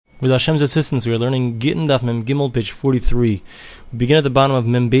With Hashem's assistance, we are learning Gittin Daf Mem Gimel, page 43. We begin at the bottom of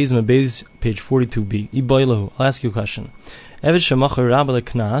Mem Beis, page 42b. Iboilahu, I'll ask you a question. Eved shemachar rabba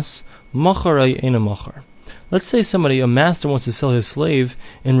leknas, machar eina machar. Let's say a master wants to sell his slave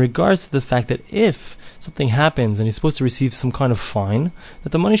in regards to the fact that if something happens and he's supposed to receive some kind of fine,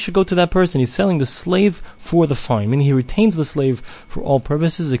 that the money should go to that person. He's selling the slave for the fine, meaning he retains the slave for all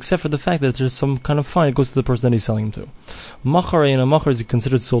purposes except for the fact that there's some kind of fine. It goes to the person that he's selling him to. Machar and a machar, is he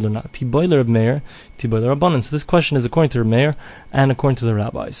considered sold or not? Tiboiler of Meir, Tiboiler Rabbanan. So this question is according to Reb Meir and according to the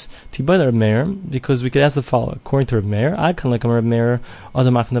rabbis. Tiboiler of Meir, because we could ask the following. According to Reb Meir, I can like Reb Meir,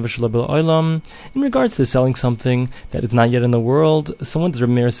 in regards to selling something that is not yet in the world, someone does Reb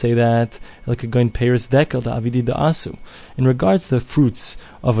Meir say that like a going Paris dekel to avidi da asu. In regards to the fruits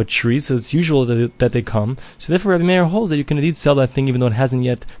of a tree, so it's usual that they come. So therefore, Rabbi Meir holds that you can indeed sell that thing even though it hasn't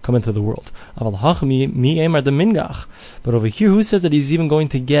yet come into the world. But over here, who says that he's even going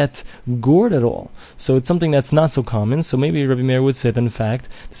to get gored at all? So it's something that's not so common. So maybe Rabbi Meir would say that in fact,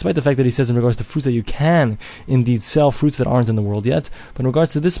 despite the fact that he says in regards to fruits that you can indeed sell fruits that aren't in the world yet, but in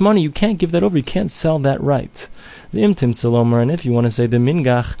regards to this money, you can't give that over. You can't sell that right. And if you want to say the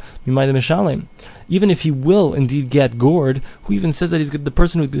mingach, even if he will indeed get gored, who even says that the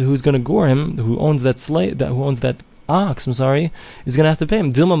person who's going to gore him, who owns that ox, is going to have to pay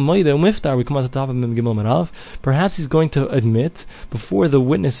him. Dilma moide umiftar. We come on to the top of Mem Gimel Merav. Perhaps he's going to admit before the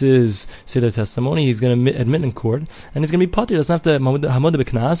witnesses say their testimony. He's going to admit in court, and he's going to be patur. Doesn't have to hamod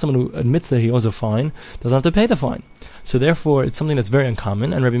b'knas. Someone who admits that he owes a fine doesn't have to pay the fine. So therefore, it's something that's very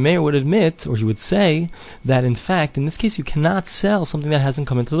uncommon. And Rabbi Meir would admit, or he would say, that in fact, in this case, you cannot sell something that hasn't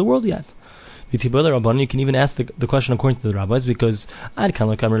come into the world yet. You can even ask the question according to the rabbis, because when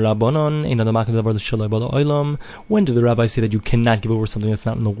do the rabbis say that you cannot give over something that's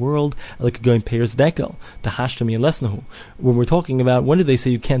not in the world? Like going payers dekel, the hashtami and lesnahu. When we're talking about when do they say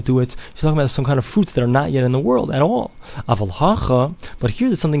you can't do it? You're talking about some kind of fruits that are not yet in the world at all. But here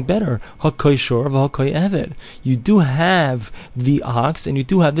there's something better. You do have the ox and you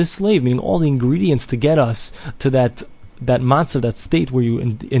do have this slave, meaning all the ingredients to get us to that matzah, that state where you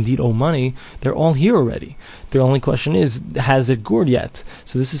indeed owe money, they're all here already. The only question is, has it gored yet?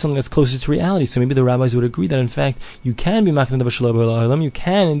 So this is something that's closer to reality. So maybe the rabbis would agree that in fact you can be makna b'shalom b'olam. You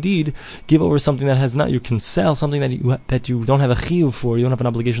can indeed give over something that has not. You can sell something that you don't have a chiyuv for. You don't have an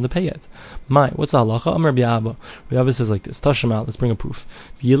obligation to pay yet. What's the halacha? Amar Rabbi Abba says like this. Tashema, let's bring a proof.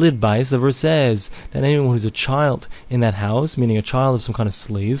 Yilid bais. The verse says that anyone who's a child in that house, meaning a child of some kind of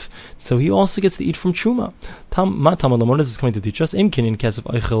slave, so he also gets to eat from truma. What is this going to teach us?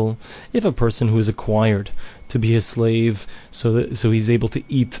 If a person who is acquired to be his slave, so he's able to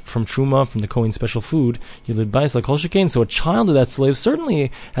eat from truma, from the Kohen special food, so a child of that slave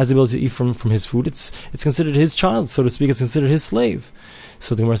certainly has the ability to eat from his food. It's considered his child, so to speak. It's considered his slave.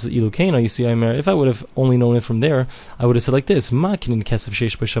 So the Gemara says, Ilukena, you see, if I would have only known it from there, I would have said like this,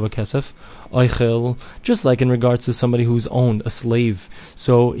 just like in regards to somebody who's owned a slave,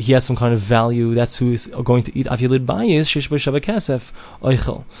 so he has some kind of value, that's who is going to eat.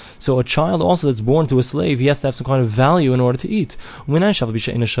 So a child also that's born to a slave, he has to have some kind of value in order to eat.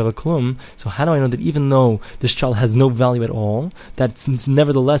 So how do I know that even though this child has no value at all, that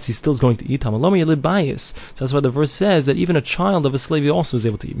nevertheless he still is going to eat? So that's why the verse says that even a child of a slave he also is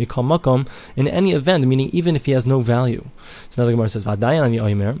able to eat. Mikal makom, in any event, meaning even if he has no value. So now the Gemara says, and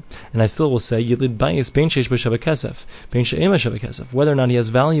I still will say, Yilid bayis ben sheish b'sheva kesef, ben she'ema sheva kesef, whether or not he has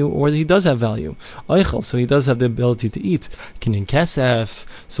value or he does have value. Oichel, so he does have the ability to eat. Kinin kesef.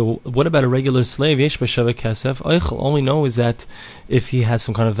 So what about a regular slave? Yesh b'sheva kesef. Oichel. All we know is that if he has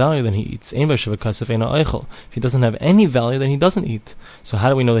some kind of value, then he eats. Ein b'sheva kesef eina oichel. If he doesn't have any value, then he doesn't eat. So how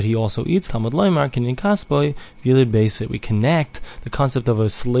do we know that he also eats? Talmud loymar kinin kasboy yilid beisit. We connect the concept of a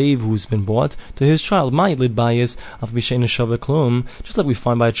slave who's been bought to his child. My yilid bayis af b'sheina shava klum. Just like we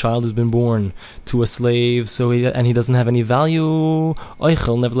find by a child who's been born to a slave, and he doesn't have any value.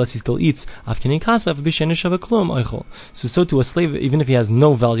 Oichel. Nevertheless, he still eats. Af kinin kasboy af b'sheina shava klum oichel. So to a slave, even if he has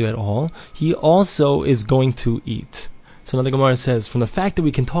no value at all, he also is going to eat. So now the Gemara says, from the fact that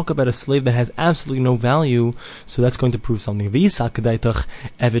we can talk about a slave that has absolutely no value, so that's going to prove something. And if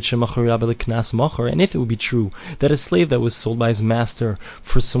it would be true that a slave that was sold by his master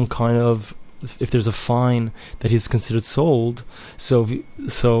for some kind of, if there's a fine that he's considered sold, so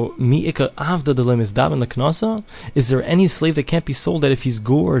mi'ika avda delem is daven leknasa. Is there any slave that can't be sold that if he's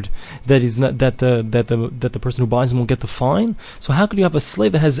gored, that he's not that the person who buys him will get the fine? So how could you have a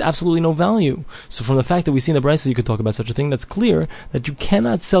slave that has absolutely no value? So from the fact that we see in the Brisa you could talk about such a thing, that's clear that you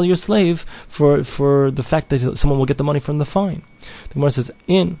cannot sell your slave for the fact that someone will get the money from the fine. The Gemara says,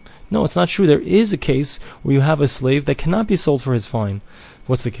 no, it's not true. There is a case where you have a slave that cannot be sold for his fine.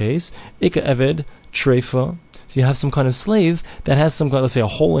 What's the case? Ika Eved Treifa. So you have some kind of slave that has some kind, let's say, a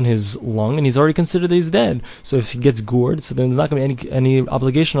hole in his lung, and he's already considered that he's dead. So if he gets gored, so then there's not going to be any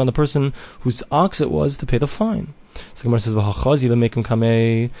obligation on the person whose ox it was to pay the fine. So Gemara says, what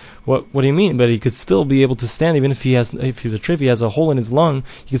do you mean? But he could still be able to stand, even if he's a treif, he has a hole in his lung,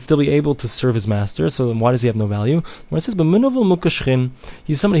 he could still be able to serve his master. So then why does he have no value? Gemara says,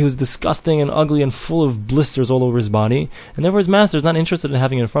 he's somebody who's disgusting and ugly and full of blisters all over his body, and therefore his master is not interested in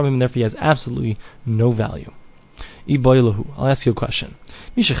having it in front of him, and therefore he has absolutely no value. I'll ask you a question.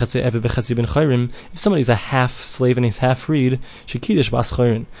 If somebody's a half slave and he's half freed,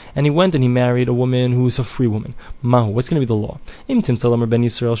 and he went and he married a woman who is a free woman, what's going to be the law?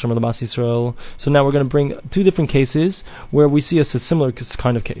 So now we're going to bring two different cases where we see a similar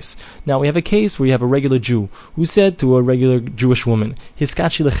kind of case. Now we have a case where you have a regular Jew who said to a regular Jewish woman, I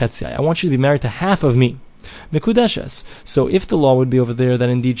want you to be married to half of me. Mekudeshes. So if the law would be over there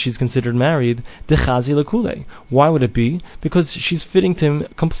that indeed she's considered married, dechazi lekule. Why would it be? Because she's fitting to him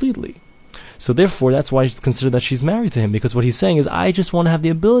completely. So therefore, that's why it's considered that she's married to him, because what he's saying is, I just want to have the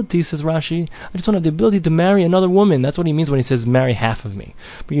ability, says Rashi, I just want to have the ability to marry another woman. That's what he means when he says marry half of me.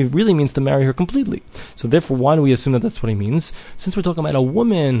 But he really means to marry her completely. So therefore, why do we assume that that's what he means? Since we're talking about a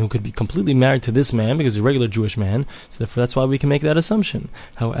woman who could be completely married to this man, because he's a regular Jewish man, so therefore that's why we can make that assumption.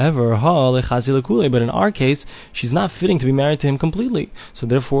 However, but in our case, she's not fitting to be married to him completely. So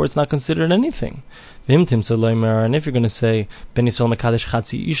therefore, it's not considered anything. And if you're going to say, Ben Yisrael Mekadesh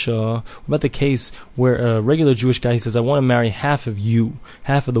Chatzi Isha, about the case where a regular Jewish guy, he says, I want to marry half of you,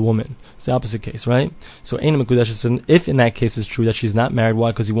 half of the woman. It's the opposite case, right? So if in that case it's true that she's not married,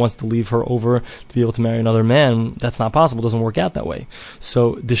 why? Because he wants to leave her over to be able to marry another man, that's not possible, it doesn't work out that way.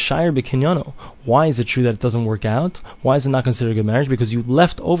 So, Deshayr B'Kinyano, why is it true that it doesn't work out? Why is it not considered a good marriage? Because you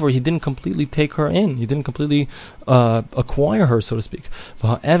left over, he didn't completely take her in, you didn't completely acquire her, so to speak.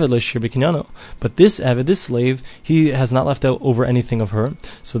 But this Eved, this slave, he has not left out over anything of her,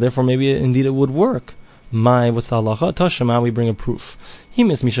 so therefore maybe indeed it would work. What's the halacha? Tashema, we bring a proof.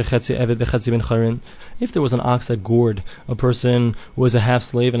 If there was an ox that gored a person who was a half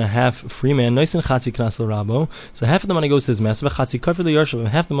slave and a half free man, so half of the money goes to his master, and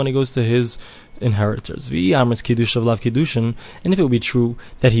half the money goes to his inheritors. And if it would be true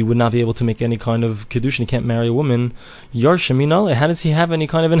that he would not be able to make any kind of kiddushin, he can't marry a woman, how does he have any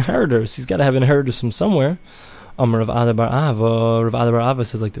kind of inheritors? He's got to have inheritors from somewhere. Rav Ada Bar Ava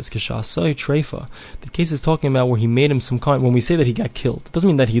says like this: Treifa. The case is talking about where he made him some kind. When we say that he got killed, it doesn't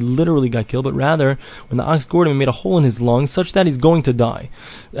mean that he literally got killed, but rather when the ox gored him, he made a hole in his lung such that he's going to die,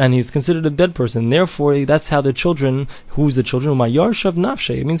 and he's considered a dead person. Therefore, that's how the children. Who's the children? Yarshav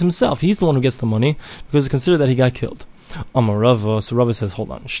Nafshe. It means himself. He's the one who gets the money because it's considered that he got killed. Amarava. So Rava says,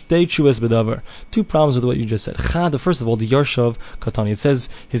 hold on. Shtei Chuvas Bedavar. Two problems with what you just said. Chad, first of all, the Yarshav Katani. It says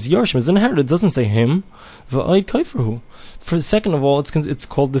his Yarshim is inherited. It doesn't say him. V'ayid Kaiferhu. For second of all, it's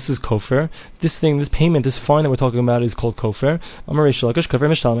called, this is Kofer. This thing, this payment, this fine that we're talking about is called Kofer. The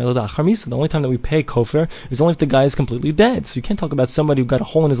only time that we pay Kofer is only if the guy is completely dead. So you can't talk about somebody who got a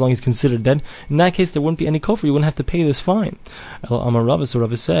hole in his lung, he's considered dead. In that case, there wouldn't be any Kofer. You wouldn't have to pay this fine. Amarava. So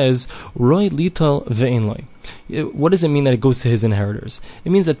Rava says, Roy Lital Ve'enloi. What does it mean that it goes to his inheritors?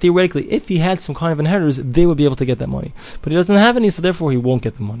 It means that theoretically, if he had some kind of inheritors, they would be able to get that money. But he doesn't have any, so therefore he won't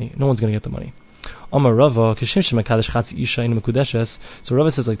get the money. No one's going to get the money. So Rava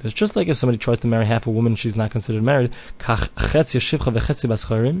says like this: just like if somebody tries to marry half a woman, she's not considered married.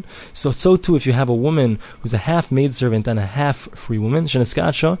 So too, if you have a woman who's a half maidservant and a half free woman, and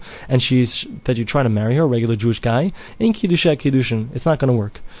she's that you try to marry her, a regular Jewish guy, in kiddushin, it's not going to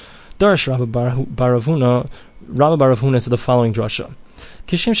work. Darash Rabba Bar Avuna said the following drasha: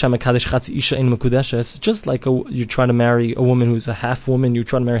 just like you try to marry a woman who's a half woman, you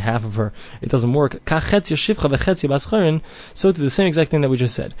try to marry half of her, it doesn't work. So to the same exact thing that we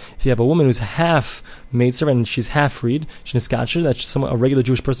just said. If you have a woman who's half maidservant and she's half freed, that a regular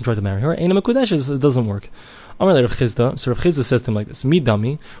Jewish person tried to marry her, it doesn't work. So Rav Chizda says to him like this: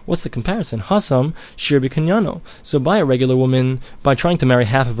 Midami, what's the comparison? Hasam shir b'kinyano. So by a regular woman, by trying to marry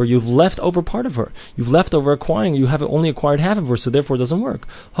half of her, you've left over part of her. You've left over acquiring. You haven't only acquired half of her, so therefore it doesn't work.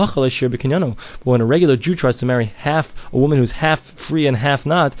 Hachal shir b'kinyano. But when a regular Jew tries to marry a woman who's half free and half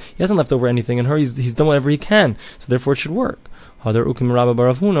not, he hasn't left over anything in her. He's done whatever he can, so therefore it should work. So Rabba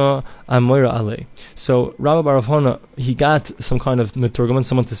Bar Avuna, he got some kind of meturgaman,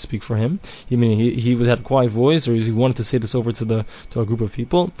 someone to speak for him. He had a quiet voice, or he wanted to say this over to a group of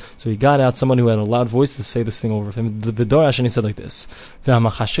people. So he got out someone who had a loud voice to say this thing over him. The Dorash, and he said like this: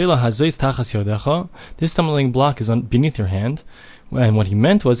 This stumbling block is beneath your hand. And what he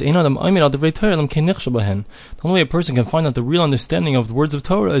meant was, the only way a person can find out the real understanding of the words of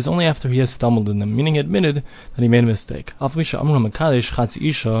Torah is only after he has stumbled in them, meaning he admitted that he made a mistake. Even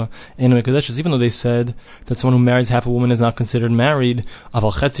though they said that someone who marries half a woman is not considered married, but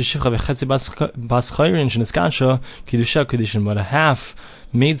a half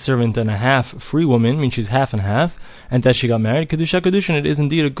maidservant and a half free woman means she's half and half, and that she got married, kedusha kedushin, it is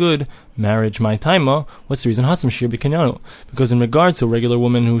indeed a good marriage. My taima, what's the reason? Hasam shir b'kinyanu, because in regards to a regular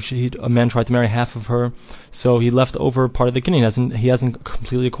woman who a man tried to marry half of her, so he left over part of the kinyan. He hasn't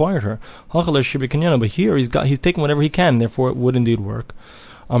completely acquired her. Hachalar shir b'kinyanu, but here he's taking whatever he can, therefore it would indeed work.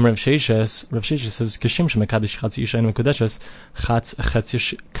 Rav Sheshes says, "Kishim shemekadish chatzi isha inu mekudeshes, chatz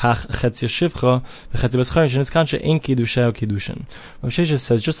kach chetzi shivcha v'chetzi b'schar and it's kanche ein kiddusha or kiddushin." Rav Sheshes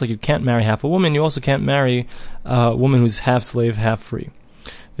says, just like you can't marry half a woman, you also can't marry a woman who's half slave, half free.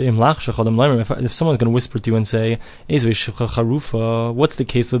 If someone's going to whisper to you and say, what's the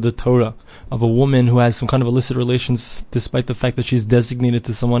case of the Torah of a woman who has some kind of illicit relations despite the fact that she's designated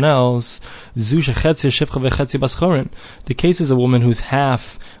to someone else? The case is a woman who's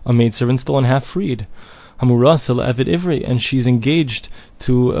half a maidservant still and half freed. And she's engaged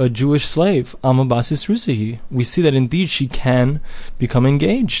to a Jewish slave. We see that indeed she can become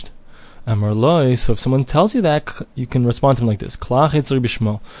engaged. So if someone tells you that, you can respond to him like this. Go to Rabbi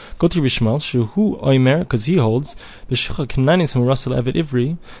Shmuel, because he holds that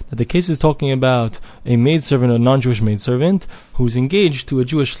the case is talking about a maidservant, a non-Jewish maidservant, who's engaged to a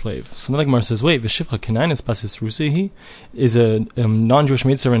Jewish slave. So the Gemara says, wait, is a non-Jewish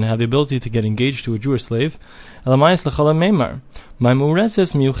maidservant have the ability to get engaged to a Jewish slave? So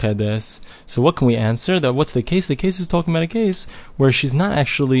what can we answer? That what's the case? The case is talking about a case where she's not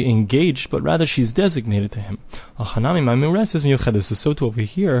actually engaged, but rather she's designated to him. So too over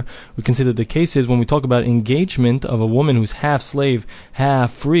here, we can say that the case is when we talk about engagement of a woman who's half slave,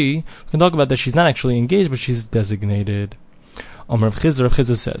 half free, we can talk about that she's not actually engaged, but she's designated. Rav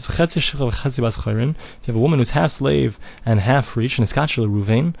Chizr says, if you have a woman who's half slave and half free,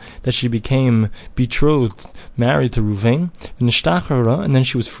 that she became betrothed, married to Ruvain, and then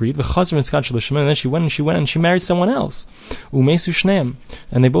she was freed, and then she went and she married someone else,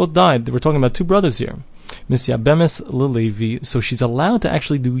 and they both died. We're talking about two brothers here. So she's allowed to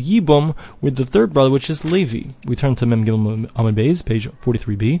actually do Yibum with the third brother, which is Levi. We turn to Mem Gimel Amud Beis, page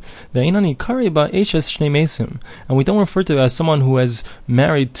 43b. And we don't refer to it as someone who has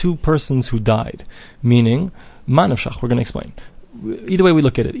married two persons who died. Meaning, Manavshach, we're going to explain. Either way we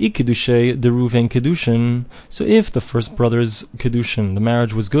look at it, Ikidushe de Ruvain Kedushin. So if the first brother's Kedushin, the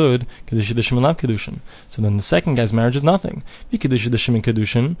marriage was good, Kedushe de Shimon Lav Kedushin. So then the second guy's marriage is nothing. Ikidushe de Shimon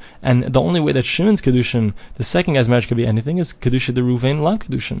Kedushin, and the only way that Shimon's Kedushin, the second guy's marriage could be anything, is Kedushe de Ruvain Lav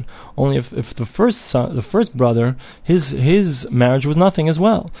Kedushin. Only if the first son, the first brother, his marriage was nothing as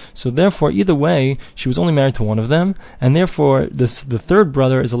well. So therefore, either way, she was only married to one of them, and therefore the third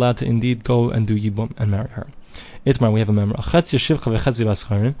brother is allowed to indeed go and do Yibum and marry her. Itmar, we have a member. If you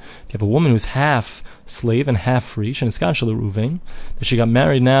have a woman who's half slave and half free, that she got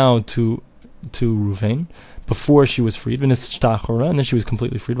married now to Ruvain before she was freed, and then she was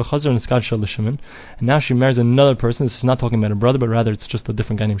completely freed. And now she marries another person. This is not talking about a brother, but rather it's just a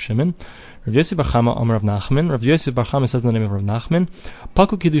different guy named Shimon. Rav Yosef Bar Chama Amar Rav Nachman. Rav Yosef Bar Chama says in the name of Rav Nachman,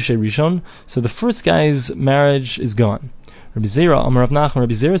 Paku Kiddushay Rishon. So the first guy's marriage is gone. Rabbi Zera, Amar Rav Nachman,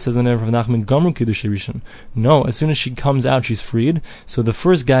 Rabbi Zera says in the name of Rav Nachman, Gamru Kiddushay Rishon. No, as soon as she comes out, she's freed, so the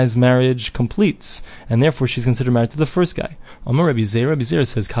first guy's marriage completes, and therefore she's considered married to the first guy. Amar Rabbi Zera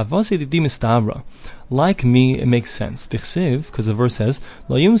says, Kavase Didi Mistabra. Like me, it makes sense. Tichsev, because the verse says,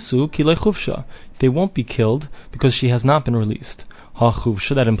 La Yumsu Ki Chufsha. They won't be killed because she has not been released. Ha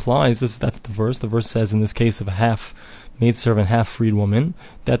Chufsha, that implies, that's the verse. The verse says in this case of a half maidservant, half freed woman,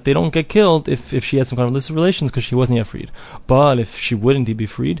 that they don't get killed if she has some kind of illicit relations because she wasn't yet freed. But if she would indeed be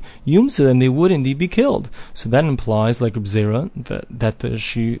freed, Yumsa, then they would indeed be killed. So that implies, like Reb Zera, that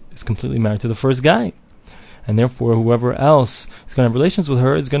she is completely married to the first guy. And therefore, whoever else is going to have relations with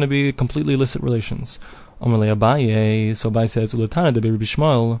her is going to be completely illicit relations. Amalei Abaye, so Abaye says, Ulatana de Rabbi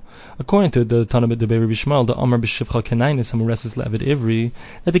Shmuel, according to the Tana de Rabbi Shmuel, the Amar b'shivcha kenainis hamureses le'avid ivri,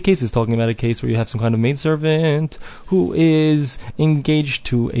 that the case is talking about a case where you have some kind of maidservant who is engaged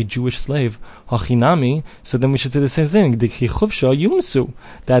to a Jewish slave, hachinami. So then we should say the same thing, dichivsha yumsu,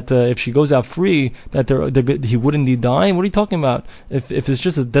 that if she goes out free, that he would indeed die. What are you talking about? If it's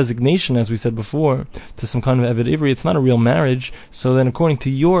just a designation, as we said before, to some kind of avid ivri, it's not a real marriage. So then, according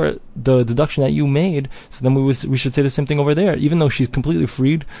to the deduction that you made, so then we should say the same thing over there. Even though she's completely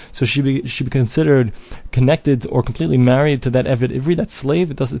freed, so she be considered connected or completely married to that Eved Ivri, that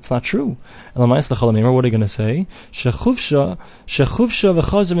slave. It's not true. What are you going to say?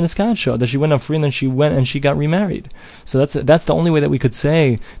 That she went out free and then she went and she got remarried. So that's the only way that we could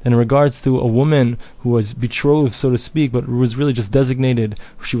say that in regards to a woman who was betrothed, so to speak, but was really just designated,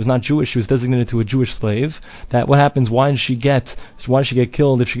 she was not Jewish, she was designated to a Jewish slave, that what happens, why did she get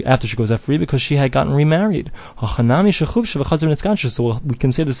killed after she goes out free? Because she had gotten remarried. So we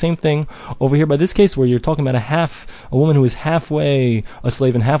can say the same thing over here by this case, where you're talking about a woman who was halfway a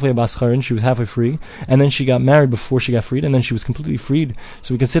slave and halfway a baschar, she was halfway free, and then she got married before she got freed, and then she was completely freed.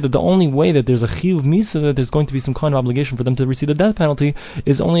 So we can say that the only way that there's a chiyuv misa, that there's going to be some kind of obligation for them to receive the death penalty,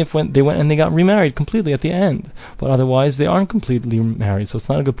 is only if they went and they got remarried completely at the end. But otherwise, they aren't completely married, so it's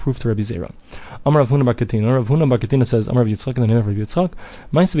not a good proof to Rabbi Zera. Amar Rav Huna bar Katina. Rav Huna bar Katina says, Amar Rav Yitzchak, in the name of Rabbi Yitzchak,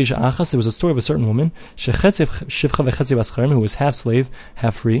 there was a story of a certain woman, who was half slave,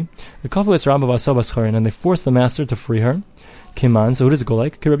 half free. And they forced the master to free her. Kiman, so who does it go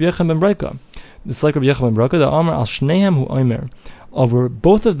like? Rabbi Yechon ben Breika. It's like Rabbi Yechon ben Breika, the Amar al Shnehem hu Omer. Over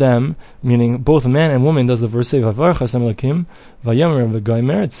both of them, meaning both man and woman, does the verse say, Vavarach Hashem Elokim, Vayomer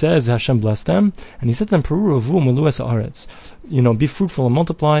v'Gomer, it says, Hashem blessed them, and he said to them, Peru Ravu Meluas Haaretz. Be fruitful and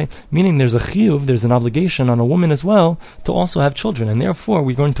multiply, meaning there's a chiyuv, there's an obligation on a woman as well to also have children, and therefore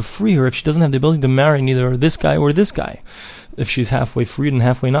we're going to free her if she doesn't have the ability to marry neither this guy or this guy, if she's halfway freed and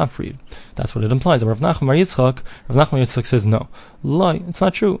halfway not freed. That's what it implies. Rav Nachman bar Yitzchak says no. Lie, it's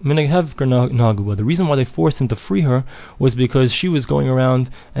not true. The reason why they forced him to free her was because she was going around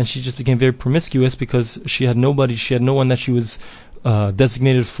and she just became very promiscuous because she had no one that she was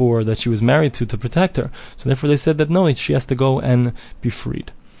designated for, that she was married to protect her. So therefore they said that no, she has to go and be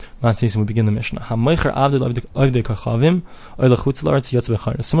freed. We begin the Mishnah.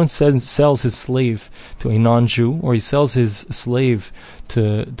 If someone sells his slave to a non-Jew, or he sells his slave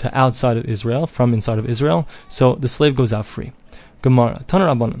to outside of Israel, from inside of Israel, so the slave goes out free. Gemara, Taner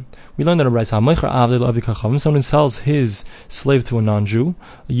Rabbanan. We learned that a brayso. Someone sells his slave to a non-Jew,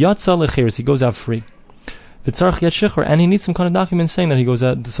 he goes out free. And he needs some kind of document saying that he goes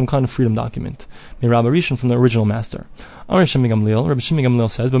out, some kind of freedom document. Rabbi Rishon from the original master. Rabbi Shimi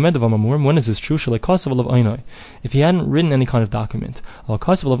Gamliel says, but when is this true? If he hadn't written any kind of document, but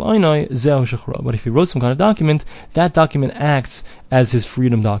if he wrote some kind of document, that document acts as his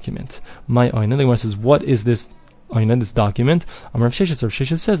freedom document. The Gemara says, what is this document? Rav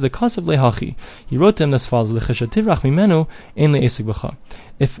Sheshet says, the kasav lehachi. He wrote to him as follows: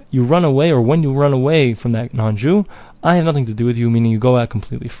 if you run away, or when you run away from that non-Jew, I have nothing to do with you, meaning you go out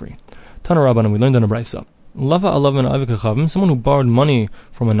completely free. Tana Rabbanan, we learned in a brayso. Someone who borrowed money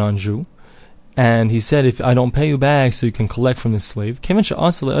from a non-Jew, and he said, if I don't pay you back, so you can collect from this slave.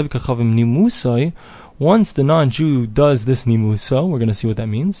 Once the non-Jew does this nimuso, we're going to see what that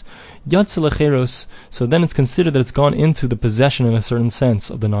means. So then it's considered that it's gone into the possession in a certain sense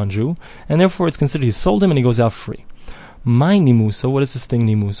of the non-Jew, and therefore it's considered he sold him and he goes out free. My nimuso, what is this thing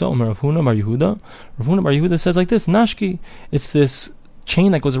nimuso? Rav Huna bar Yehuda. Rav Huna bar Yehuda says like this: Nashki, it's this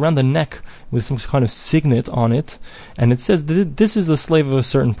chain that goes around the neck with some kind of signet on it, and it says that this is the slave of a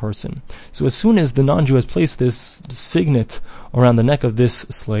certain person. So as soon as the non-Jew has placed this signet around the neck of this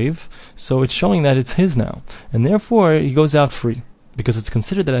slave, so it's showing that it's his now, and therefore he goes out free, because it's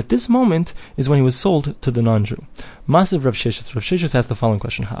considered that at this moment is when he was sold to the non-Jew. Massive Rav Sheshet. Rav Sheshet asks the following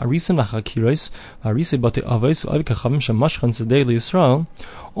question: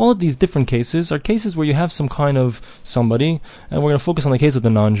 all of these different cases are cases where you have some kind of somebody, and we're going to focus on the case of the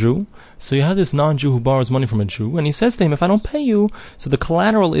non-Jew. So you have this non-Jew who borrows money from a Jew, and he says to him, if I don't pay you, so the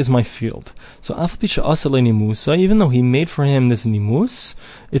collateral is my field. So even though he made for him this nimus,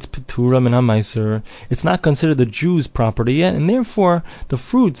 it's petura min hamaiser. It's not considered the Jew's property yet, and therefore the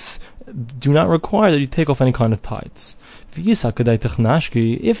fruits do not require that you take off any kind of tithes. If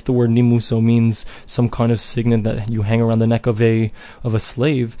the word nimuso means some kind of signet that you hang around the neck of a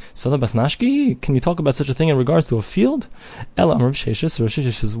slave, can you talk about such a thing in regards to a field? Rav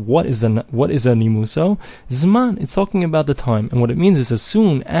Sheshet says, what is a nimuso? Zman, it's talking about the time, and what it means is as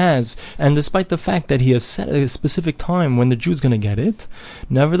soon as, and despite the fact that he has set a specific time when the Jew's going to get it,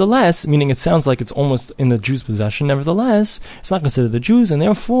 nevertheless, meaning it sounds like it's almost in the Jew's possession, nevertheless, it's not considered the Jew's, and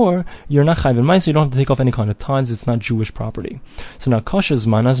therefore you're not chayv b'maisa, so you don't have to take off any kind of tithes, it's not Jewish property. So now kasha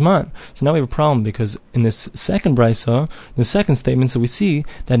zman azman. So now we have a problem, because in this second brayso, the second statement, so we see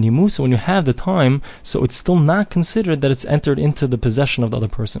that nimusa, when you have the time, so it's still not considered that it's entered into the possession of the other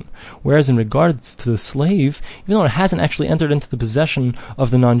person. Whereas in regards to the slave, even though it hasn't actually entered into the possession of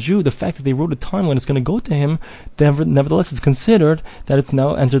the non-Jew, the fact that they wrote a time when it's going to go to him, nevertheless it's considered that it's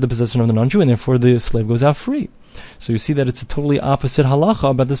now entered the possession of the non-Jew, and therefore the slave goes out free. So you see that it's a totally opposite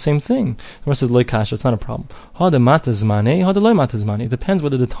halacha about the same thing. The Gemara says, Lo kasha, it's not a problem. It depends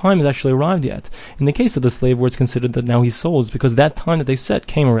whether the time has actually arrived yet. In the case of the slave where it's considered that now he's sold, it's because that time that they set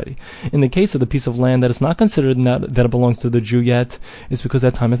came already. In the case of the piece of land that it's not considered that it belongs to the Jew yet, it's because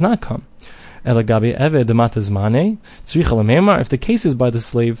that time has not come. If the case is by the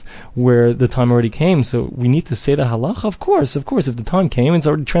slave where the time already came, so we need to say that halacha? Of course, if the time came, it's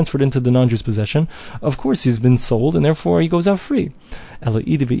already transferred into the non-Jew's possession, of course he's been sold, and therefore he goes out free.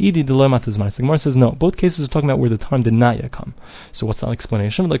 The Gemara says no, both cases are talking about where the time did not yet come. So what's that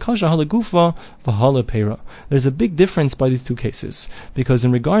explanation? There's a big difference by these two cases, because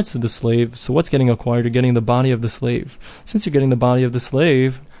in regards to the slave, so what's getting acquired? You're getting the body of the slave. Since you're getting the body of the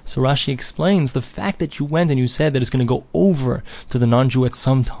slave, so Rashi explains the fact that you went and you said that it's going to go over to the non-Jew at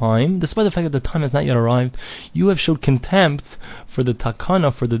some time, despite the fact that the time has not yet arrived, you have showed contempt for the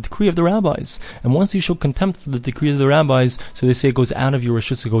takana, for the decree of the rabbis. And once you show contempt for the decree of the rabbis, so they say it goes out of your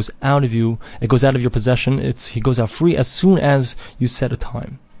rishus, it goes out of you, it goes out of your possession, he goes out free as soon as you set a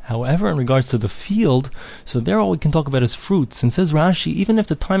time. However, in regards to the field, so there all we can talk about is fruits. And says Rashi, even if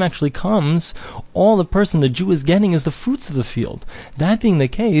the time actually comes, all the Jew is getting is the fruits of the field. That being the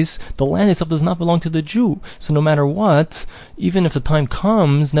case, the land itself does not belong to the Jew. So no matter what, even if the time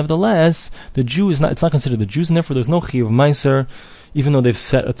comes, nevertheless, the Jew it's not considered the Jews, and therefore there's no chiyuv meiser, even though they've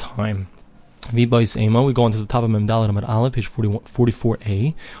set a time. We go on to the top of Memdalad Amud Aleph, page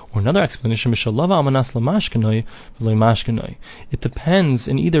 44a, or another explanation. It depends.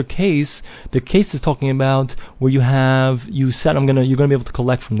 In either case, the case is talking about where you said you're gonna be able to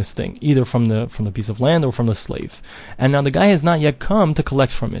collect from this thing, either from the piece of land or from the slave. And now the guy has not yet come to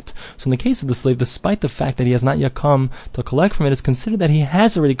collect from it. So in the case of the slave, despite the fact that he has not yet come to collect from it, it's considered that he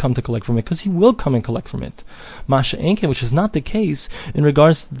has already come to collect from it, because he will come and collect from it. Masha Enken, which is not the case in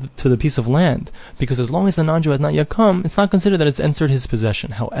regards to the piece of land. Because as long as the non-Jew has not yet come, it's not considered that it's entered his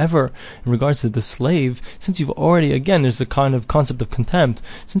possession. However, in regards to the slave, since you've already, again, there's a kind of concept of contempt,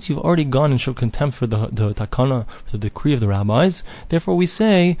 since you've already gone and showed contempt for the takana, for the decree of the rabbis, therefore we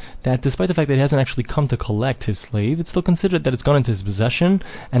say that despite the fact that he hasn't actually come to collect his slave, it's still considered that it's gone into his possession,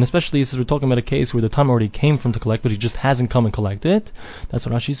 and especially since we're talking about a case where the time already came from to collect, but he just hasn't come and collected it. That's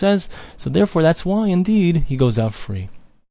what Rashi says. So therefore, that's why, indeed, he goes out free.